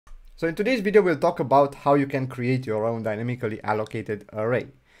So in today's video, we'll talk about how you can create your own dynamically allocated array.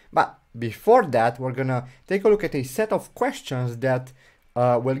 But before that, we're gonna take a look at a set of questions that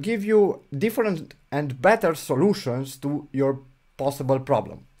will give you different and better solutions to your possible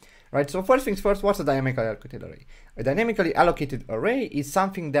problem. Right, so first things first, what's a dynamically allocated array? A dynamically allocated array is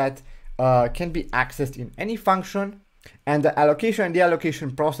something that can be accessed in any function, and the allocation and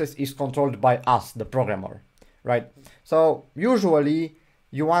deallocation process is controlled by us, the programmer, right? So usually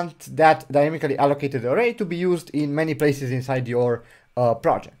you want that dynamically allocated array to be used in many places inside your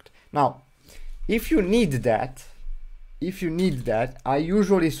project. Now, if you need that, I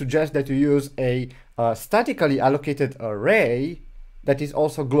usually suggest that you use a statically allocated array that is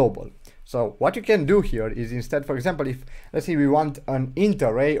also global. So what you can do here is instead, for example, if let's say we want an int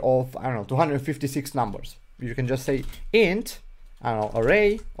array of, I don't know, 256 numbers, you can just say int, I don't know,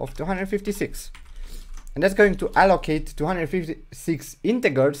 array of 256. And that's going to allocate 256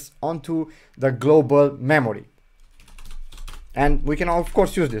 integers onto the global memory. And we can of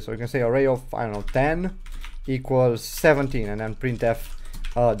course use this. So we can say array of, I don't know, 10 equals 17 and then printf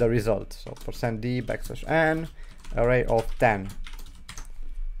the result. So %d\n array of 10.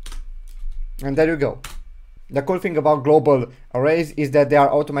 And there you go. The cool thing about global arrays is that they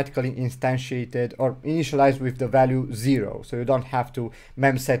are automatically instantiated or initialized with the value 0. So you don't have to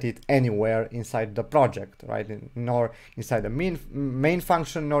memset it anywhere inside the project, right? Nor inside the main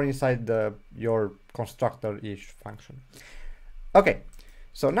function, nor inside your constructor-ish function. Okay,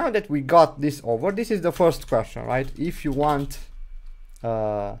 so now that we got this over, this is the first question, right? If you want,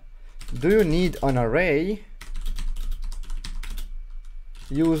 do you need an array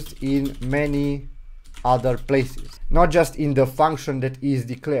used in many other places, not just in the function that is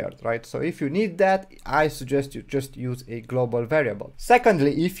declared, right? So if you need that, I suggest you just use a global variable.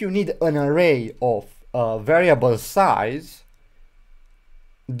 Secondly, if you need an array of variable size,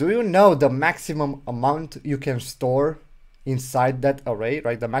 do you know the maximum amount you can store inside that array,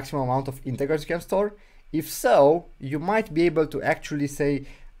 right? The maximum amount of integers you can store? If so, you might be able to actually say,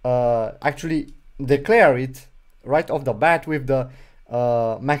 actually declare it right off the bat with the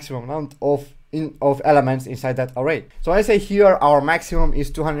maximum amount of elements inside that array. So I say here our maximum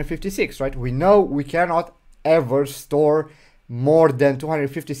is 256, right? We know we cannot ever store more than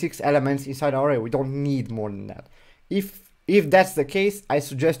 256 elements inside our array. We don't need more than that. If that's the case, I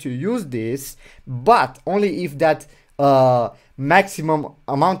suggest you use this, but only if that maximum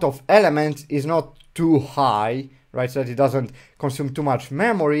amount of elements is not too high, right? So that it doesn't consume too much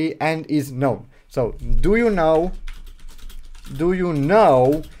memory and is known. So do you know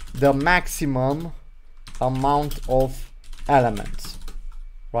the maximum amount of elements,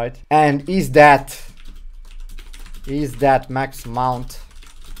 right? And is that max amount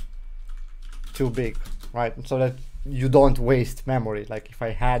too big, right? So that you don't waste memory. Like if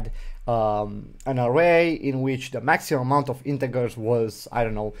I had an array in which the maximum amount of integers was, I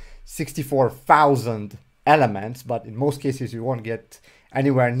don't know, 64,000 elements, but in most cases you won't get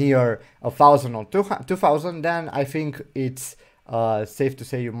anywhere near 1,000 or 2,000, then I think it's safe to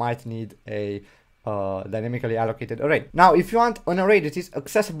say you might need a dynamically allocated array. Now, if you want an array that is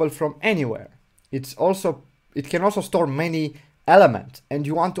accessible from anywhere, it can also store many elements, and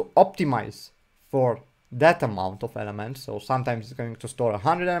you want to optimize for that amount of elements. So sometimes it's going to store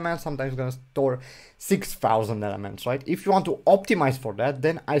 100 elements, sometimes it's going to store 6,000 elements, right? If you want to optimize for that,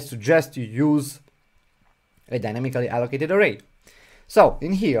 then I suggest you use a dynamically allocated array. So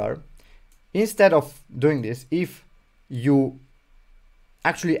in here, instead of doing this, if you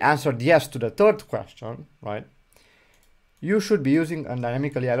actually answered yes to the third question, right, you should be using a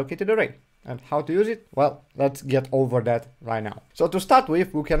dynamically allocated array. And how to use it? Well, let's get over that right now. So to start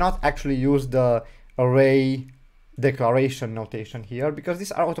with, we cannot actually use the array declaration notation here because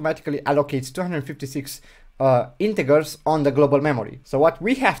this automatically allocates 256 integers on the global memory. So what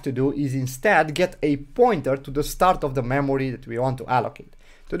we have to do is instead get a pointer to the start of the memory that we want to allocate.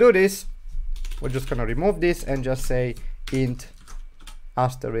 To do this, we're just going to remove this and just say int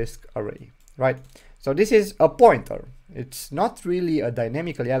asterisk array, right? So this is a pointer. It's not really a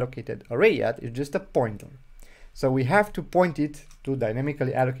dynamically allocated array yet, it's just a pointer. So we have to point it to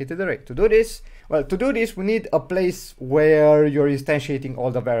dynamically allocated array. To do this, we need a place where you're instantiating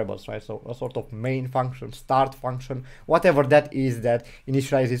all the variables, right? So a sort of main function, start function, whatever that is that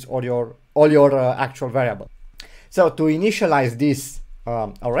initializes all your actual variable. So to initialize this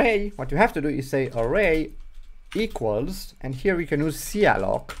array, what you have to do is say array equals, and here we can use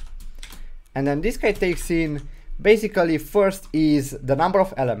calloc, and then this guy takes in, basically first is the number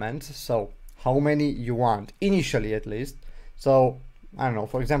of elements, so how many you want, initially at least. So I don't know,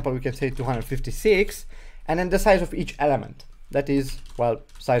 for example, we can say 256, and then the size of each element. that is, well,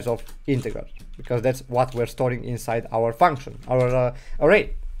 size of integer, because that's what we're storing inside our function, our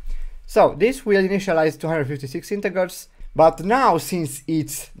array. So this will initialize 256 integers, but now since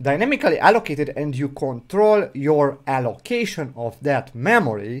it's dynamically allocated and you control your allocation of that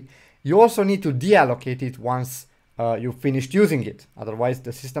memory, you also need to deallocate it once you finished using it. Otherwise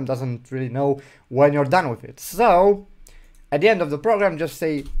the system doesn't really know when you're done with it. So at the end of the program, just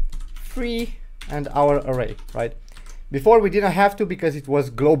say free and our array, right? Before we didn't have to because it was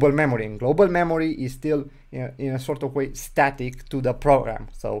global memory, and global memory is still in a sort of way static to the program.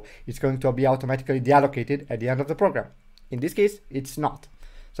 So it's going to be automatically deallocated at the end of the program. In this case, it's not.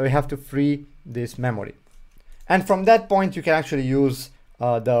 So you have to free this memory. And from that point, you can actually use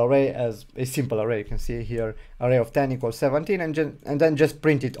the array as a simple array. You can see here array of 10 equals 17 and then just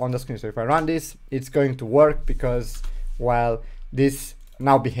print it on the screen. So if I run this, it's going to work because, well, this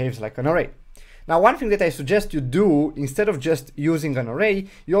now behaves like an array. Now, one thing that I suggest you do, instead of just using an array,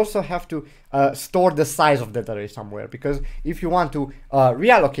 you also have to store the size of that array somewhere, because if you want to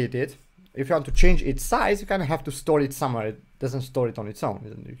reallocate it, if you want to change its size, you kind of have to store it somewhere. It doesn't store it on its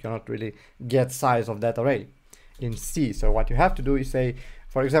own. You cannot really get size of that array in C. So what you have to do is say,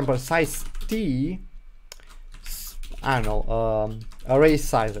 for example, size T, I don't know, array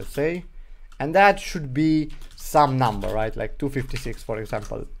size, let's say, and that should be some number, right? Like 256, for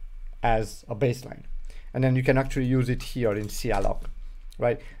example, as a baseline. And then you can actually use it here in calloc,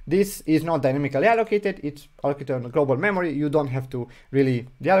 right? This is not dynamically allocated. It's allocated on the global memory. You don't have to really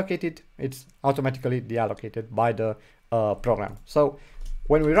deallocate it. It's automatically deallocated by the program. So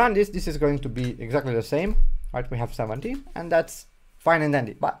when we run this, this is going to be exactly the same, right? We have 17 and that's fine and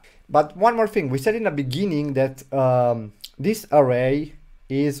dandy. But one more thing, we said in the beginning that this array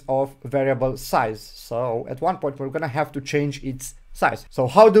is of variable size. So at one point we're gonna have to change its size. So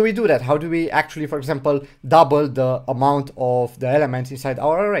how do we do that? How do we actually, for example, double the amount of the elements inside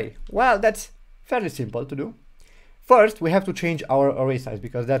our array? Well, that's fairly simple to do. First, we have to change our array size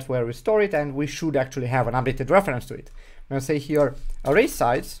because that's where we store it and we should actually have an updated reference to it. I'm gonna say here array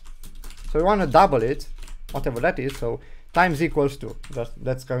size. So we want to double it, whatever that is. So times equals to,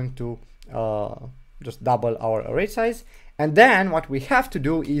 that's going to just double our array size. And then what we have to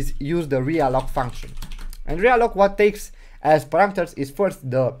do is use the realloc function. And realloc, what takes as parameters is first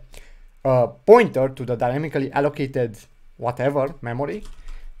the pointer to the dynamically allocated whatever memory,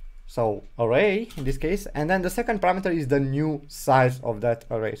 so array in this case, and then the second parameter is the new size of that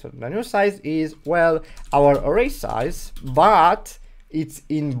array. So the new size is, well, our array size, but it's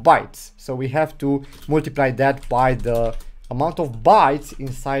in bytes, so we have to multiply that by the amount of bytes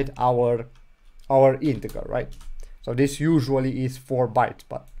inside our integer, right? So this usually is 4 bytes,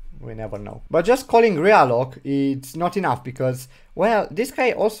 but we never know. But just calling realloc, it's not enough because, well, this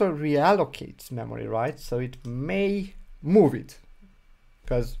guy also reallocates memory, right? So it may move it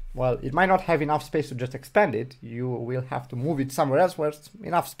because, well, it might not have enough space to just expand it. You will have to move it somewhere else where there's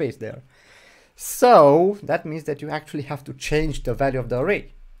enough space there. So that means that you actually have to change the value of the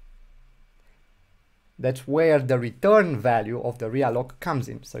array. That's where the return value of the realloc comes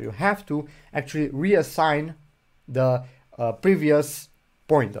in. So you have to actually reassign the previous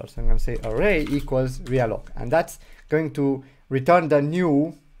pointer. So I'm going to say array equals realloc, and that's going to return the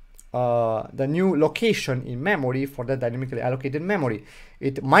new location in memory for the dynamically allocated memory.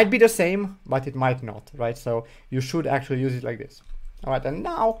 It might be the same, but it might not, right? So you should actually use it like this. All right, and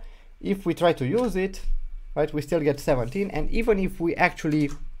now if we try to use it, right, we still get 17, and even if we actually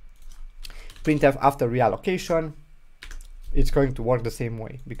printf after reallocation, it's going to work the same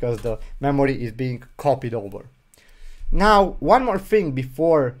way because the memory is being copied over. Now, one more thing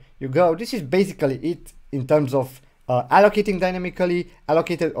before you go, this is basically it in terms of allocating dynamically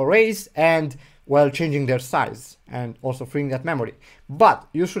allocated arrays and, well, changing their size and also freeing that memory. But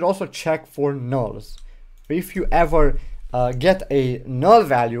you should also check for nulls. If you ever get a null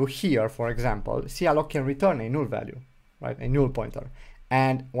value here, for example, calloc can return a null value, right? A null pointer.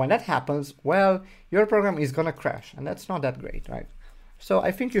 And when that happens, well, your program is gonna crash, and that's not that great, right? So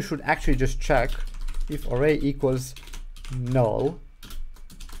I think you should actually just check if array equals null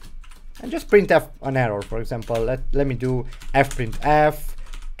and just printf an error. For example, let me do fprintf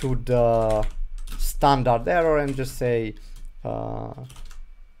to the standard error and just say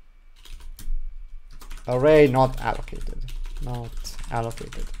array not allocated,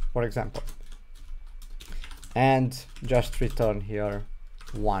 for example, and just return here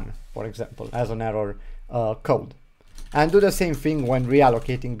 1, for example, as an error code. And do the same thing when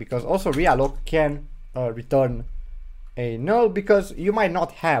reallocating, because also realloc can return a null because you might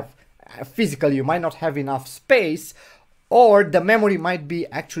not have physically, you might not have enough space, or the memory might be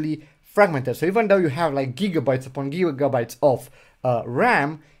actually fragmented. So even though you have like gigabytes upon gigabytes of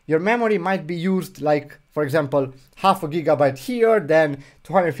RAM, your memory might be used like, for example, half a gigabyte here, then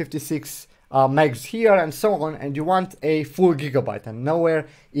 256 megs here, and so on, and you want a full gigabyte, and nowhere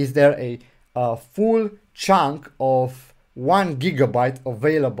is there a full chunk of 1 gigabyte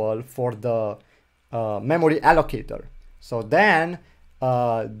available for the memory allocator. So then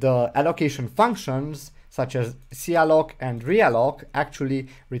the allocation functions such as calloc and realloc actually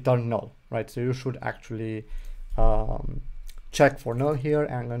return null, right? So you should actually check for null here,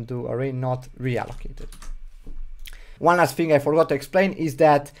 and I'm going to do array not reallocated. One last thing I forgot to explain is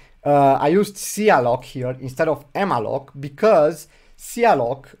that I used calloc here instead of malloc because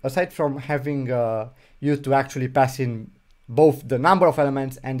calloc, aside from having you to actually pass in both the number of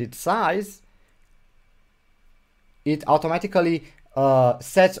elements and its size, it automatically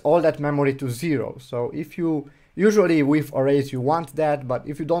sets all that memory to 0. So if you, usually with arrays you want that, but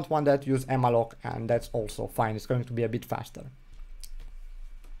if you don't want that, use malloc, and that's also fine. It's going to be a bit faster.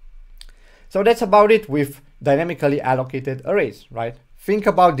 So that's about it with dynamically allocated arrays, right? Think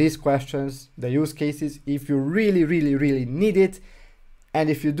about these questions, the use cases, if you really need it. And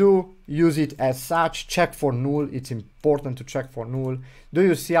if you do use it as such, check for null. It's important to check for null. Do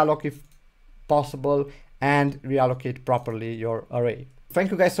use calloc if possible, and reallocate properly your array.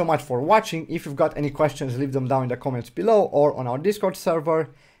 Thank you guys so much for watching. If you've got any questions, leave them down in the comments below or on our Discord server.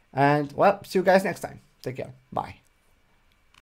 And well, see you guys next time. Take care. Bye.